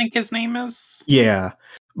 Genku, I think his name is. Yeah.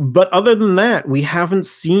 But other than that, we haven't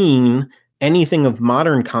seen anything of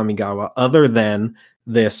modern Kamigawa other than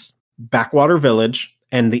this backwater village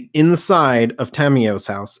and the inside of Tamio's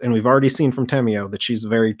house. And we've already seen from Tamio that she's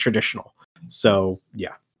very traditional. So,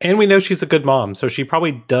 yeah. And we know she's a good mom, so she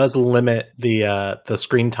probably does limit the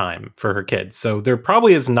screen time for her kids. So there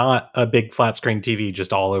probably is not a big flat screen TV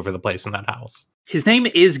just all over the place in that house. His name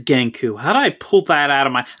is Genku. How did I pull that out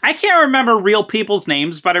of my... I can't remember real people's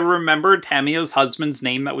names, but I remember Tamio's husband's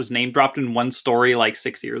name that was name dropped in one story like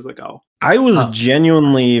 6 years ago. I was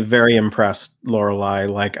genuinely very impressed, Loreley.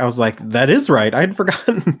 Like, I was like, that is right. I'd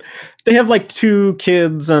forgotten. They have like 2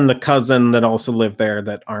 kids and a cousin that also live there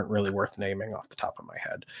that aren't really worth naming off the top of my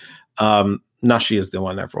head. Nashi is the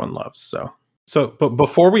one everyone loves. So, but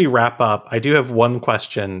before we wrap up, I do have one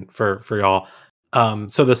question for y'all.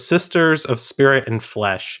 So the Sisters of Spirit and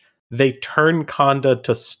Flesh, they turn Kanda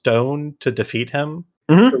to stone to defeat him.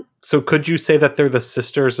 Mm-hmm. So could you say that they're the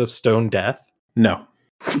Sisters of Stone Death? No.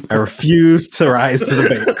 I refuse to rise to the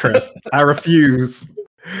bait, Chris. I refuse.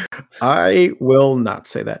 I will not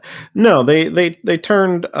say that. No, they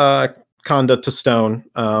turned Kanda to stone.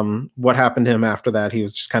 What happened to him after that? He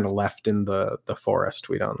was just kind of left in the forest.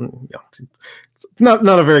 We don't,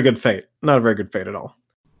 not a very good fate. Not a very good fate at all.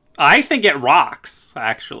 I think it rocks,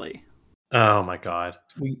 actually. Oh my god.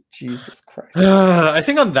 Sweet Jesus Christ. I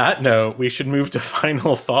think on that note, we should move to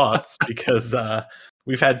final thoughts because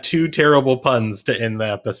we've had 2 terrible puns to end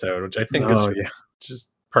the episode, which I think is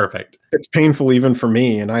just perfect. It's painful even for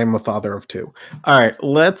me, and I am a father of 2. All right,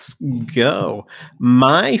 let's go.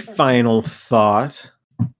 My final thought,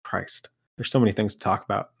 Christ, there's so many things to talk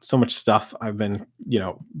about. So much stuff I've been,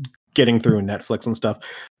 getting through Netflix and stuff.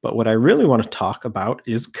 But what I really want to talk about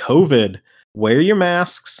is COVID. Wear your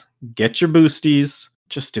masks, get your boosties.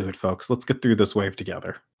 Just do it, folks. Let's get through this wave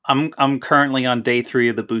together. I'm currently on day 3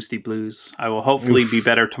 of the boosty blues. I will hopefully be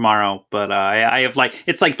better tomorrow, but I have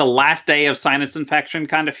it's like the last day of sinus infection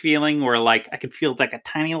kind of feeling where like I could feel like a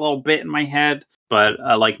tiny little bit in my head, but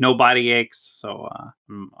like no body aches. So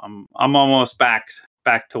I'm almost back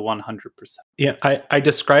to 100%. Yeah, I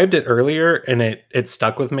described it earlier and it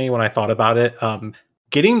stuck with me when I thought about it.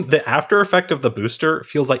 Getting the after effect of the booster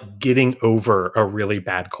feels like getting over a really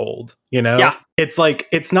bad cold, Yeah. It's like,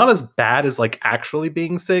 it's not as bad as like actually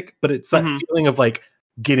being sick, but it's that feeling of like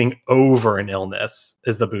getting over an illness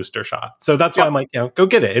is the booster shot. So that's why I'm like, go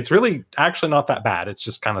get it. It's really actually not that bad. It's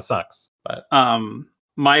just kind of sucks. But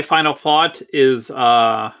my final thought is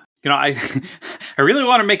I really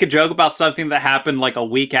want to make a joke about something that happened like a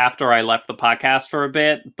week after I left the podcast for a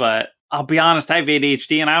bit, but I'll be honest, I have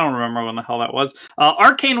ADHD and I don't remember when the hell that was.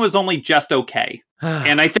 Arcane was only just okay.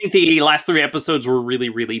 And I think the last 3 episodes were really,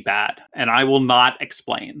 really bad. And I will not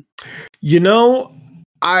explain.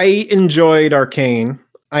 I enjoyed Arcane.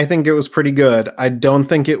 I think it was pretty good. I don't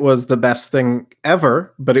think it was the best thing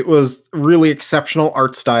ever, but it was really exceptional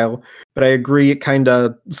art style. But I agree, it kind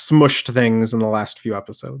of smushed things in the last few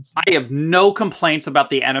episodes. I have no complaints about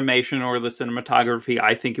the animation or the cinematography.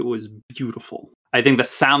 I think it was beautiful. I think the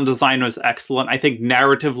sound design was excellent. I think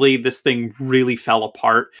narratively, this thing really fell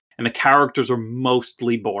apart. And the characters are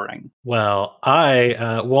mostly boring. Well,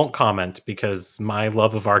 I won't comment because my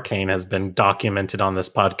love of Arcane has been documented on this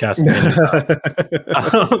podcast.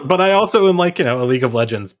 But I also am a League of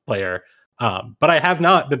Legends player. But I have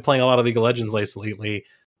not been playing a lot of League of Legends lately.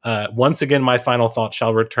 Once again, my final thought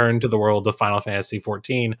shall return to the world of Final Fantasy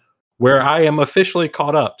XIV, where I am officially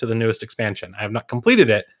caught up to the newest expansion. I have not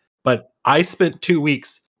completed it, but I spent 2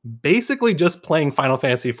 weeks basically just playing Final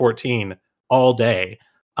Fantasy XIV all day.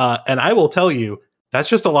 And I will tell you, that's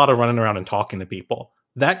just a lot of running around and talking to people.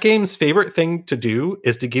 That game's favorite thing to do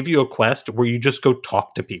is to give you a quest where you just go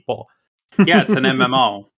talk to people. Yeah, it's an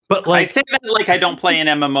MMO. But I say that like I don't play an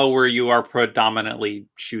MMO where you are predominantly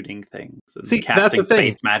shooting things and casting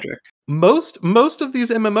space magic. Most of these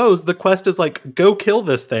MMOs, the quest is like, go kill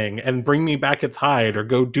this thing and bring me back its hide, or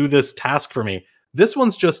go do this task for me. This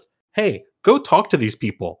one's just, hey, go talk to these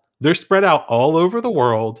people. They're spread out all over the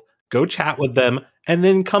world. Go chat with them, and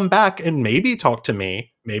then come back and maybe talk to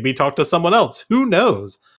me, maybe talk to someone else. Who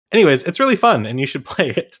knows? Anyways, it's really fun, and you should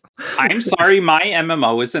play it. I'm sorry, my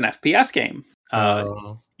MMO is an FPS game.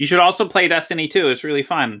 You should also play Destiny 2. It's really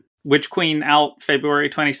fun. Witch Queen out February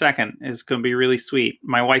 22nd is going to be really sweet.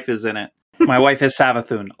 My wife is in it. My wife is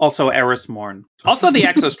Savathun, also Eris Morn, also the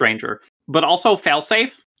Exo Stranger, but also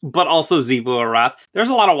Failsafe, but also Zebu Arath. There's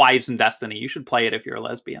a lot of wives in Destiny. You should play it if you're a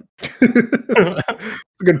lesbian. It's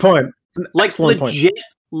a good point. It's an excellent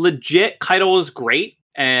legit, Kaido is great,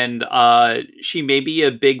 and she may be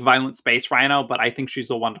a big violent space rhino, but I think she's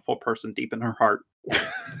a wonderful person deep in her heart.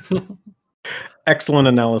 Excellent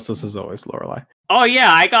analysis as always, Loreley. Oh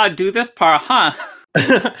yeah, I gotta do this part, huh?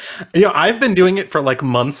 I've been doing it for like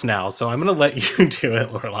months now, so I'm gonna let you do it,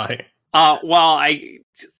 Loreley.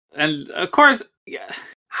 And of course,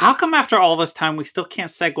 how come after all this time we still can't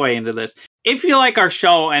segue into this? If you like our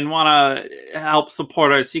show and want to help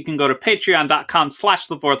support us, you can go to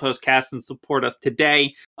patreon.com/thefourthhostcast and support us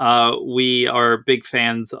today. We are big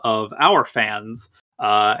fans of our fans,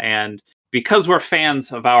 and because we're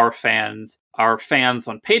fans of our fans on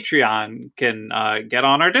Patreon can get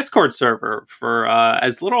on our Discord server for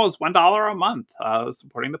as little as $1 a month,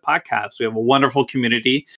 supporting the podcast. We have a wonderful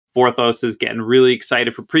community. Fourthos is getting really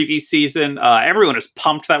excited for preview season. Everyone is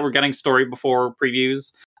pumped that we're getting story before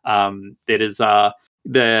previews. It is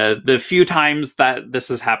the few times that this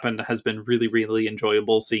has happened has been really, really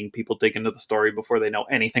enjoyable, seeing people dig into the story before they know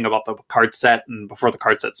anything about the card set and before the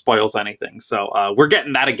card set spoils anything. So we're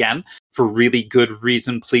getting that again for really good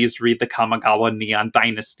reason. Please read the Kamigawa Neon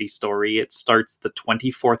Dynasty story. It starts the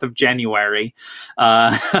 24th of January.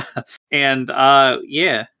 And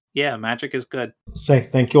yeah, magic is good. Say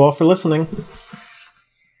thank you all for listening.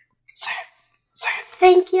 Say it.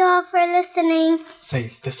 Thank you all for listening.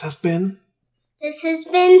 Say, this has been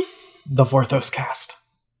the Fourthos Cast.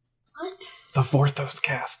 What? The Fourthos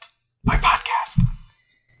Cast. My podcast.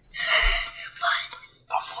 What?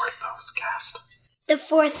 The Fourthos Cast. The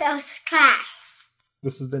Fourthos Cast.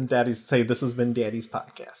 This has been Daddy's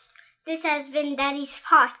podcast. This has been Daddy's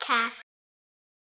podcast.